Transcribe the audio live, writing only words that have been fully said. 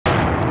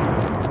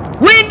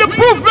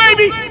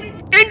baby,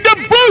 in the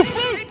booth.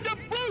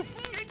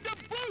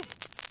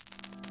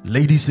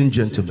 Ladies and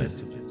gentlemen,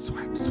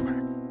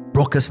 Swag.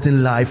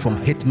 broadcasting live from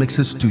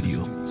Hitmixer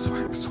Studio.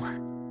 Swag.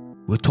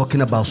 We're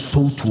talking about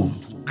Soul Tomb,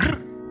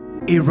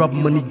 Arab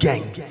Money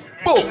Gang,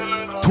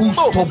 Too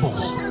Stubborn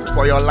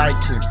for your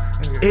liking,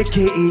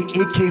 aka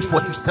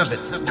AK-47.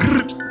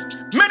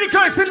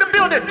 Medikal is in the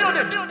building.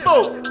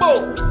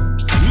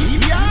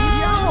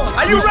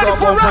 Are you ready for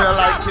for your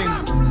rap?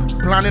 liking,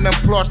 planning and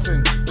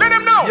plotting. Let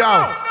them know.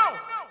 Yo.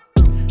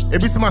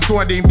 Ebi my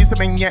so de bi se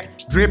menye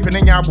draping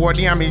in your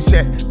body am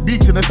share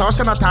beat in the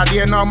social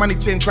atade na money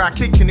chain crack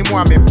kick ni mo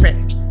am pɛ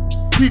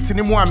beat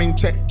ni mo am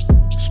che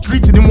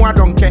street ni mo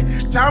don't care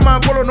chama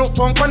polo no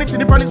pon quality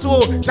ni pani so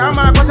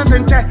chama go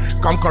center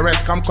come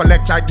correct come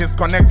collect I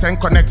disconnect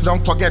and connect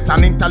don't forget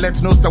an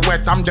intellect knows the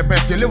word I'm the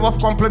best you live off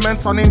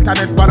compliments on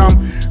internet but I'm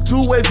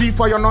too wavy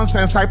for your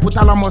nonsense I put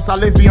alamos I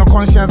live in your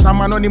conscience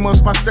I'm anonymous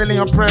pastel in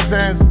your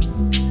presence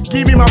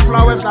give me my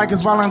flowers like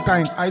it's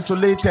Valentine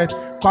isolated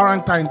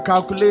quarantine,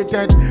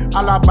 calculated,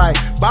 alibi.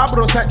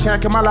 Barbaro said check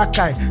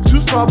Malakai.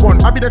 Too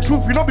stubborn, I be the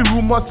truth, you know be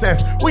rumor safe.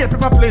 We a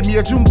paper plane, me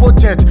a jumbo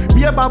jet.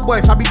 Be a bad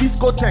boys, I be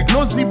discotheque.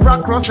 No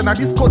zebra crossing a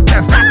disco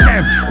theft.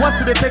 Damn, what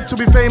do they take to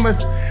be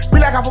famous? Be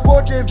like I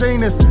forgot the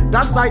Venus.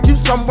 That side, if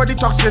somebody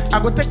talk shit,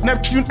 I go take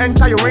Neptune,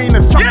 enter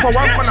Uranus. Chop for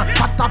one corner,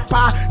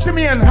 patapa. See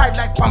me and hide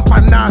like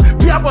Pampana.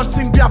 Be a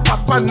bunting, be a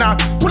papana.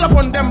 Pull up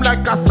on them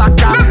like a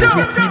saga. Let's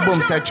go!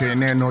 Boom said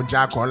train no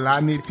jack or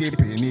lani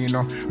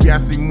tipinino. We are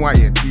seeing why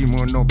a team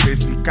no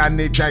pesika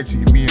ne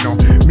jaji mino.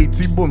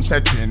 Miti boom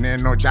said train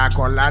no jack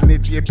or lani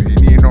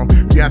tipinino.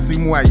 We are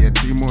seeing why a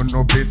team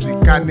no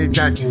pesika ne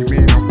jaji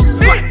mino.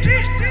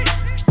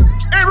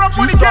 Hey, Rob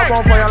Too Money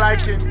stubborn Gang. for your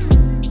liking.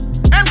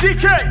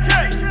 MDK.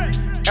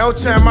 El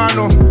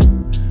Chairmano,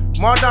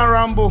 Modern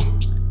Rambo,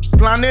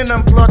 planning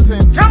and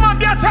plotting. Taman,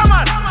 yeah,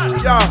 Taman.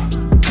 Yo,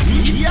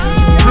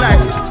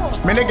 flex.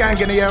 Many gang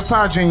in the air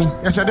fire dream.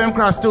 Yes, I them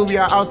cross still we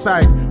are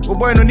outside. Oh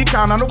boy, no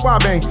nika, no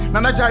bang.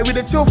 Nana jai with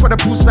the chill for the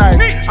poolside.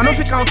 I know if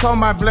you count all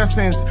my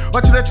blessings.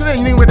 But to the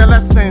children with the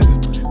lessons.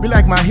 Be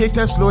like my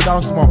haters, slow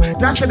down small.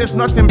 That shit is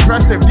not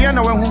impressive. The end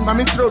of when I'm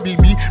in slow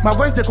BB. My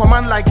voice they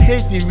command like hey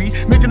Siri.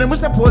 Make them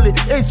say poli,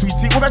 hey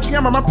sweetie. Over to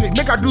your mama pick,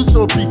 make her do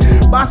so be.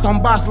 Bass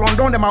on bass,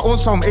 London them my own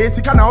song.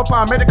 AC can help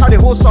our medical the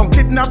whole song.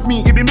 Kidnap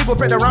me, it be me go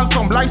pay the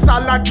ransom.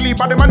 Lifestyle likely,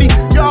 but the money,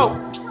 yo.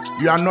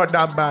 You are not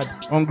that bad.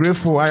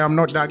 Ungrateful, I am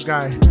not that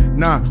guy.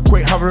 Nah,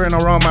 quit hovering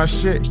around my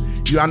shit.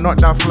 You are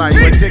not that fly. You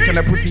ain't taking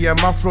a pussy and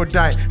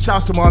Hermaphrodite.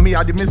 Shouts to mommy,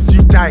 I did miss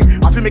you die.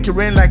 I feel make it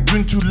rain like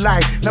June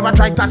July. Never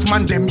try touch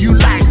man, them you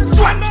lie.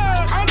 Sweat.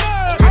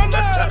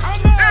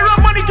 Hey,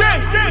 Rob Money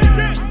Gang.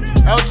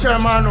 El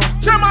Chairmano,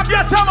 Taman,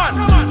 yeah,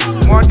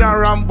 Taman. Modern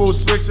Rambo,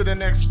 switch to the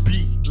next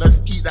beat.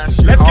 Let's eat that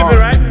shit. Let's give it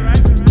right.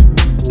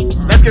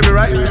 Let's give it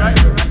right.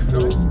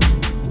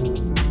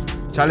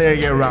 Charlie, I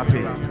get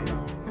rapping.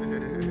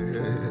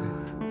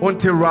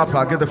 Until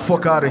rapper, get the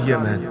fuck out of here,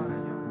 man.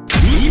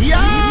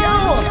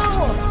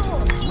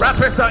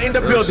 Rappers are in the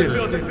building.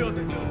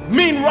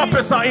 Mean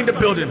rappers are in the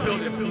building.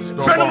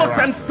 Venomous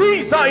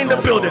MCs are in the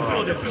building.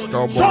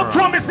 Soul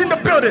Drum is in the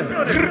building.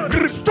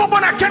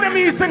 Stubborn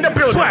Academy is in the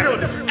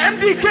building.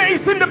 MDK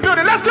is in the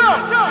building. Let's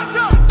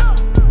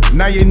go.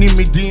 Now you need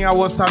me, Dean, I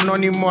was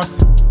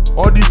anonymous.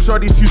 All these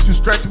shorties used to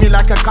stretch me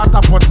like a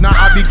catapult. Now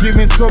I be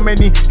giving so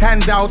many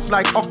handouts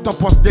like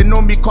octopus. They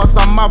know me cause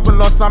I'm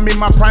marvelous. I'm in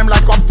my prime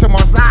like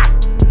Optimus.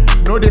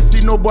 No, they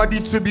see nobody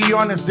to be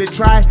honest. They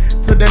try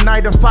to deny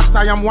the fact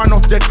I am one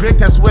of the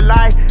greatest. Will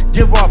I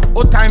give up?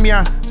 Oh time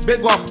ya, big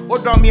up, oh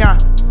dumb ya,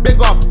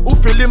 big up. Who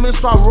feeling me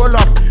so I roll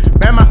up?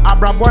 Bema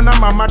abrabona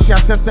mamati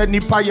assessed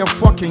nipa you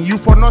fucking. You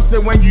for not say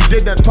when you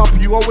did the top,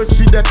 you always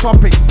be the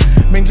topic.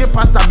 Menje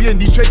pastor be in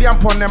the trading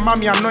upon the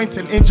mommy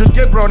anointing. Angel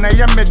Gabriel na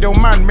ya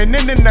middleman.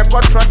 Menene ne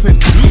got trotting.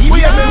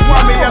 We have been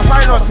for me a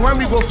pilot when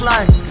we go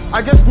fly.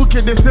 I just book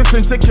it, the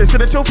system ticket.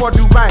 So the chill for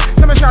Dubai.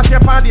 Some shots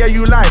your party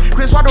you lie.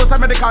 Chris what was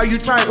medical you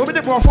try. Obi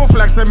the phone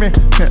flexing me.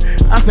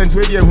 I sent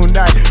with you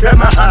Hyundai.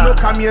 Bema I no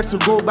come here to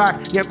go back.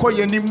 You call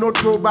your name no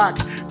throwback.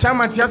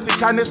 Chairman Tiasi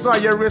Kane so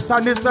your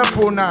resani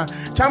sepona.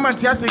 Chairman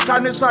Tiasi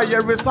Kane so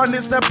your resani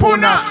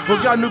sepona.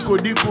 Oga no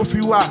kodi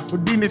kofiwa.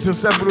 Odini to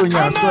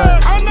sebronya.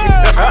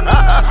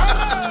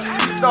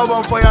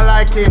 Stubborn for your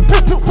liking.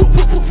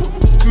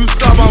 Too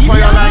stubborn for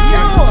your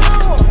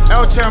liking.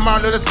 El Chairman,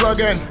 let's go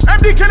again.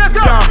 MDK, let's go.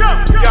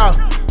 Yo,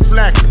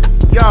 flex.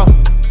 Yo,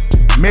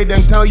 made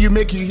them tell you,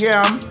 make you hear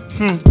 'em.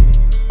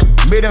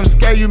 Made them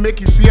scare you,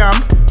 make you fear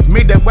 'em.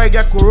 Made the boy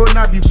get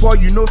corona before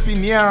you know fin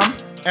near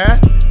 'em.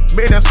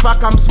 Made them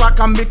spark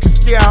 'em, make you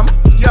scare 'em.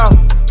 Yo.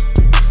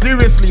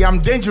 Seriously, I'm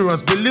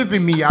dangerous, believe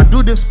in me. I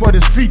do this for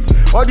the streets.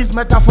 All these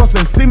metaphors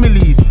and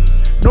similes.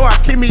 No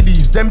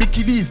Archimedes, them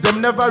Bikidis,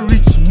 them never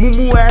reach.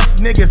 Mumu ass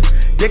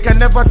niggas, they can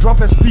never drop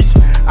a speech.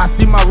 I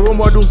see my role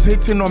models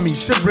hating on me,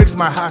 shit breaks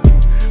my heart.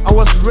 I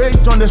was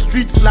raised on the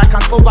streets like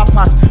an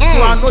overpass,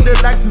 so I know they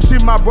like to see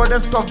my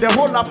brothers talk. The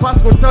whole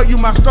pass will tell you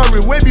my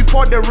story. Way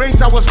before the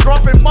range, I was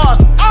dropping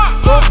bars.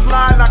 So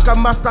fly like a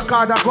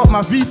MasterCard, I got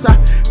my visa.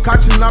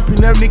 Catching up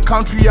in every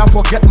country, I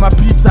forget my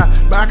pizza.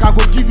 But I can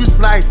go give you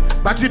slice,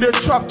 but you they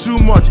chop too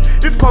much.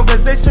 If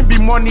conversation be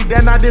money,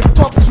 then I they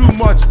talk too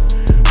much.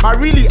 But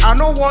really, I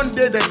know one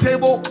day the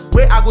table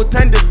where I go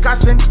turn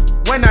discussion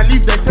when I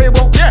leave the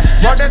table.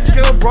 Brothers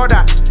kill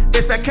brother.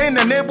 It's a Cain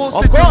and Abel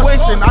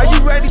situation. Are you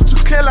ready to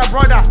kill a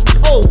brother?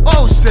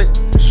 Oh shit.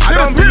 I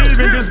don't believe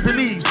in these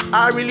beliefs.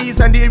 I release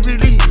and they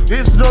release.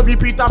 This no be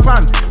Peter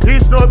Pan.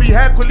 This no be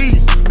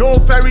Hercules. No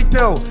fairy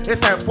tale.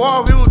 It's a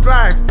 4-wheel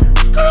drive.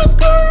 Skr,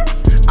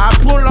 skr. I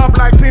pull up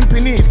like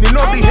Pimpinese. It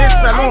no be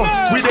hits alone.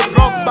 We they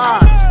drop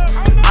bars.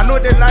 I know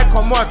they like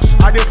commots.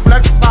 I they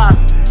flex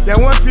pass. They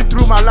won't see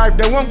through my life.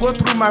 They won't go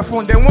through my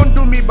phone. They won't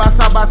do me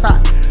basa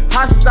basa.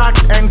 Hashtag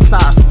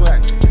NSAS.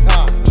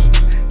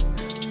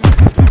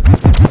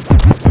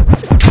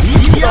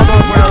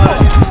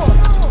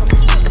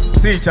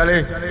 See,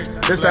 Charlie,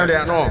 this time they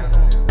are no.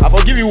 I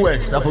forgive you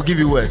West. I forgive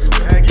you West.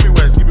 Give me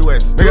West. Give me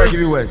West. Maybe I give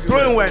you West.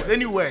 Throw in West.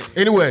 Anywhere.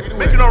 Anywhere.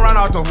 Make it not run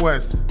out of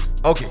West.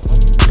 Okay.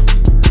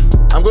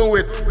 I'm going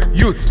with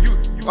youth.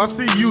 I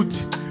see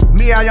youth.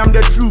 Me, I am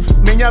the truth.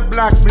 Me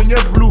black, me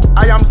blue.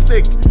 I am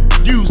sick.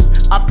 Use.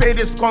 I pay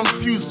this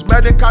confused.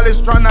 Medical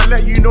is trying to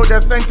let you know the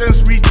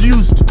sentence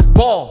reduced.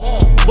 Ball.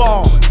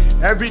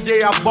 Every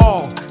day I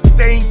ball.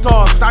 Staying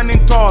tall,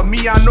 standing tall.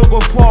 Me, I no go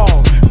fall.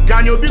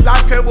 Ganyo big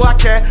akebo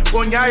ake.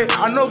 Onyai,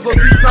 I no go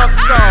be talk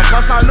song.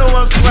 Cause I know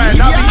one swear.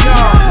 That be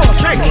y'all.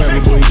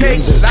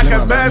 Cake like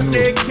a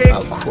birthday cake.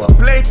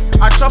 Plate,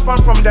 I chop on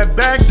from the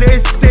birthday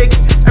steak.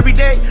 Every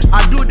day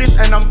I do this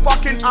and I'm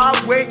fucking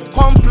away.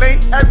 Complain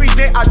every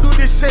day I do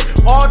this shit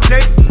all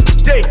day.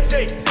 Date,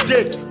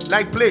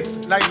 like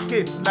plates, like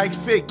skates, like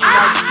fake,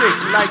 like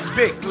shake, like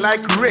bake, like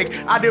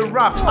Rick. I dey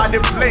rap, I dey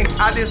blink,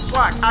 I dey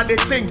swag, I dey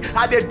think,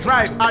 I dey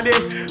drive, I dey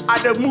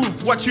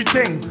move. What you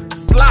think?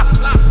 Slap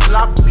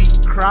be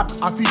crap.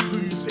 I feel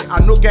do you say I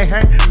no get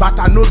hand, but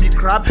I know be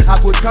crap. I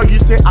go tell you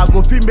say I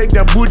go feel make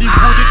the booty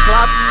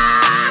clap.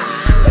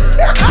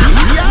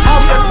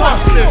 I'm the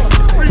tough shit,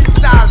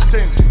 freestyle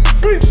thing.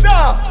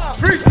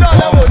 Freestyle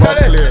level,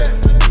 Charlie.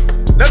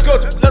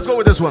 Let's go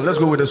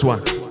with this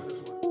one.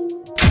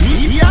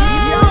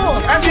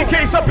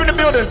 MDK's up in the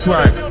building.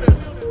 Right.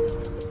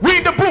 We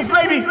in the booth,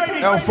 baby.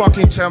 El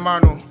fucking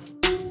Chairmano.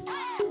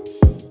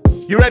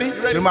 You ready?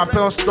 My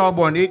pal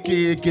stubborn,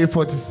 aka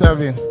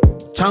AK-47.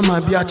 Chama,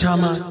 be a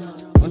chama.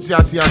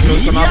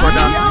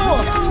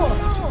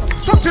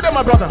 Talk to them,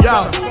 my brother.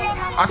 Yeah.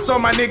 I saw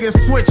my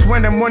niggas switch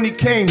when the money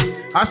came.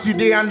 As you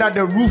day under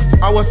the roof,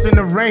 I was in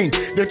the rain.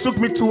 They took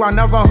me to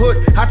another hood,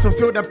 had to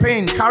feel the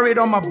pain. Carried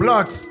on my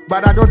bloods,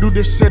 but I don't do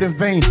this shit in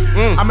vain.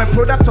 I'm a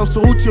product of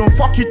Southion.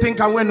 Fuck you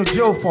think I went to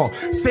jail for?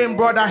 Same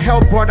brother,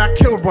 help brother,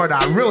 kill brother.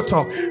 Real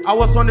talk. I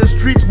was on the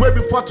streets way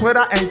before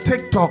Twitter and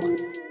TikTok.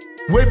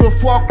 Way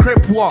before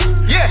Crip Walk.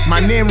 My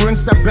name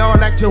rings the bell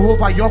like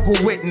Jehovah, you're go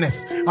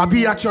witness. I'll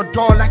be at your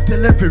door like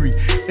delivery.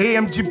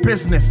 AMG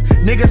business.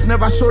 Niggas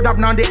never showed up,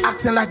 now they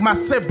acting like my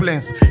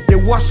siblings. They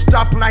washed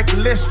up like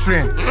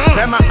Listerine.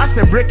 Then my ass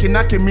a breaking,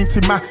 I came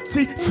into my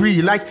teeth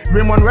free like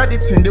Raymond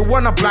Redditon. They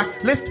wanna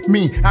blacklist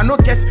me. I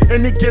don't get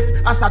any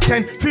gift as I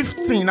 10,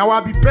 15. Now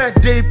I'll be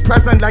birthday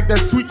present like the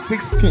sweet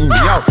 16.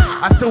 Yo,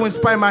 I still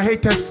inspire my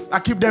haters. I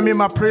keep them in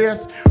my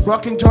prayers.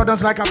 Rocking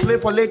Jordans like I play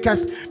for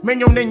Lakers. Men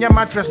your name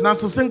mattress. Now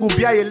so single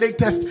be your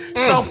latest.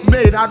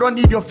 Self-made, I don't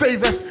need your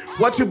favors.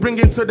 What you bring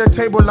into the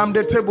table, I'm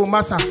the table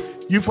master.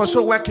 You for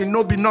sure working,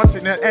 no be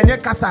nothing. And ye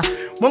kasa.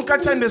 Monka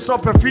chen this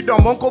up a freedom.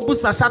 Monko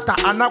busa shata.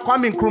 Ana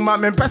kwami nkruma.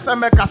 Mempesa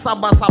me kasa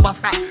basa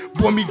basa.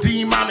 Bomi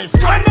D mami.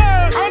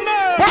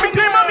 Bomi D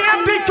mami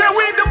MDK.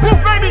 We in the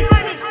booth, baby.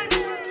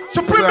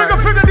 Supreme bigger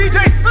figure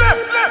DJ Slip.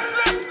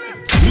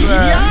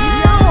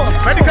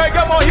 Medikal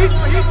got more heat.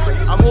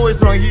 I'm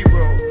always on heat,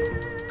 bro.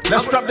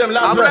 Let's strap them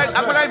last words.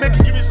 I would like make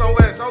you give me some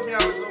words. Help me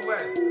out with some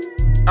words.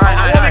 I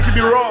want to make it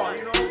be raw,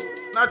 you know?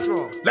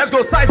 Natural. Let's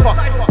go cypher.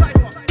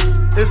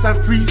 It's a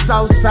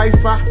freestyle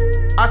cypher.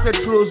 I said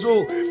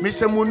trozo. Me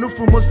se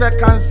munufu mo se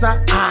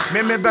cancer.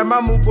 Me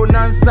bema mu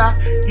bonanza.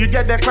 You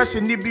get the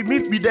question, it be me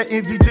be the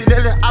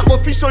invigilable. I go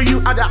fish show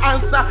you are the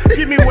answer.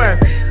 Give me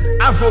words.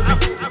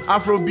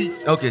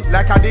 Afrobeat. Okay.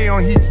 Like a day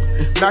on heat.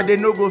 That they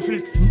no go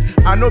fit.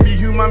 I know be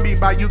human being,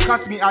 but you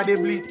cut me, I they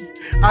bleed.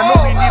 I know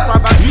be need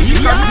but you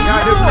cut me,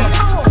 I they bleed.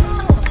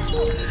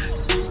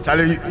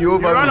 Charlie, you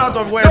over. You run out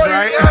of words,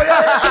 right?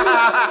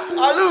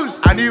 I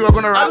lose. I knew you were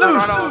gonna run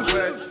out of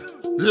words.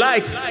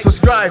 Like,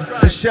 subscribe,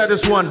 and share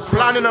this one.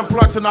 Planning and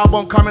plotting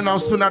album coming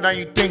out sooner than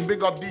you think.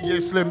 Big up DJ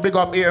Slim, big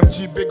up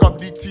AMG, big up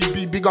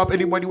DTB, big up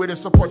anybody where they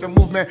support the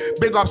movement.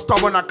 Big up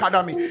Stubborn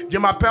Academy.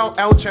 Give my pal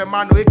El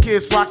Chairmano, aka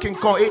Swacking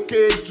Con,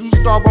 aka 2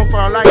 Stubborn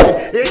for a liking,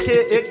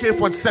 aka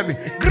AK-47.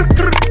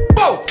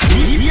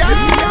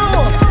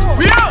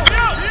 We out.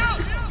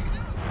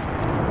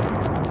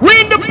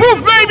 We in the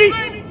booth, man.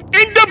 baby.